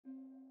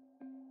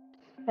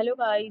Hello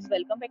guys,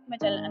 welcome back to my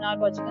channel and are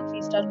watching a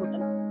 3-star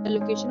hotel. The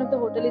location of the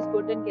hotel is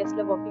good and guests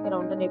love walking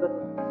around the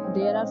neighborhood.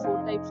 There are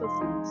 4 types of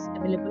rooms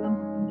available on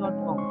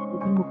booking.com. You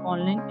can book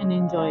online and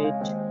enjoy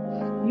it.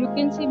 You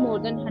can see more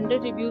than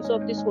 100 reviews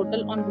of this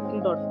hotel on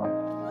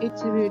booking.com.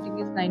 Its rating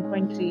is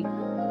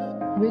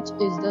 9.3, which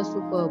is the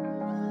superb.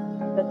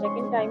 The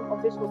check-in time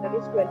of this hotel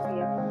is 12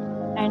 p.m.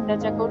 and the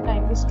checkout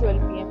time is 12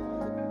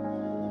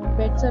 p.m.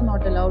 Pets are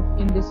not allowed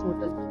in this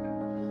hotel.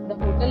 The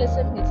hotel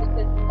accepts major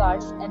credit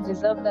cards and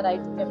reserves the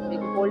right to temporarily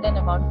hold an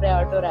amount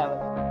prior to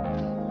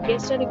arrival.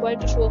 Guests are required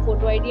to show a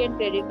photo ID and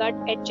credit card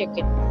at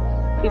check-in.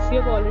 If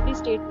you have already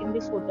stayed in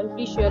this hotel,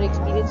 please share your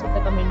experience in the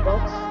comment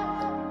box.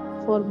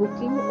 For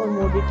booking or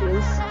more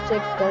details,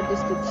 check the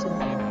description.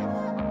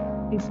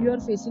 If you are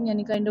facing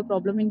any kind of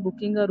problem in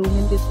booking a room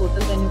in this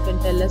hotel, then you can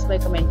tell us by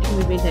commenting.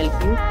 We will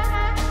help you.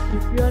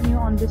 If you are new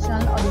on this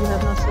channel or you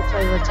have not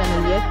subscribed our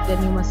channel yet,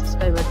 then you must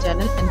subscribe our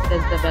channel and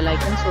press the bell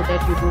icon so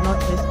that you do not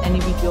miss any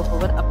video of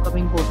our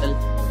upcoming hotel.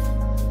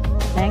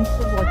 Thanks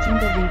for watching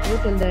the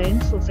video till the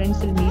end. So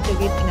friends, will meet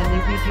again in a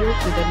new video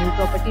with a new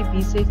property.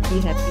 Be safe, be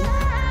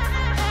happy.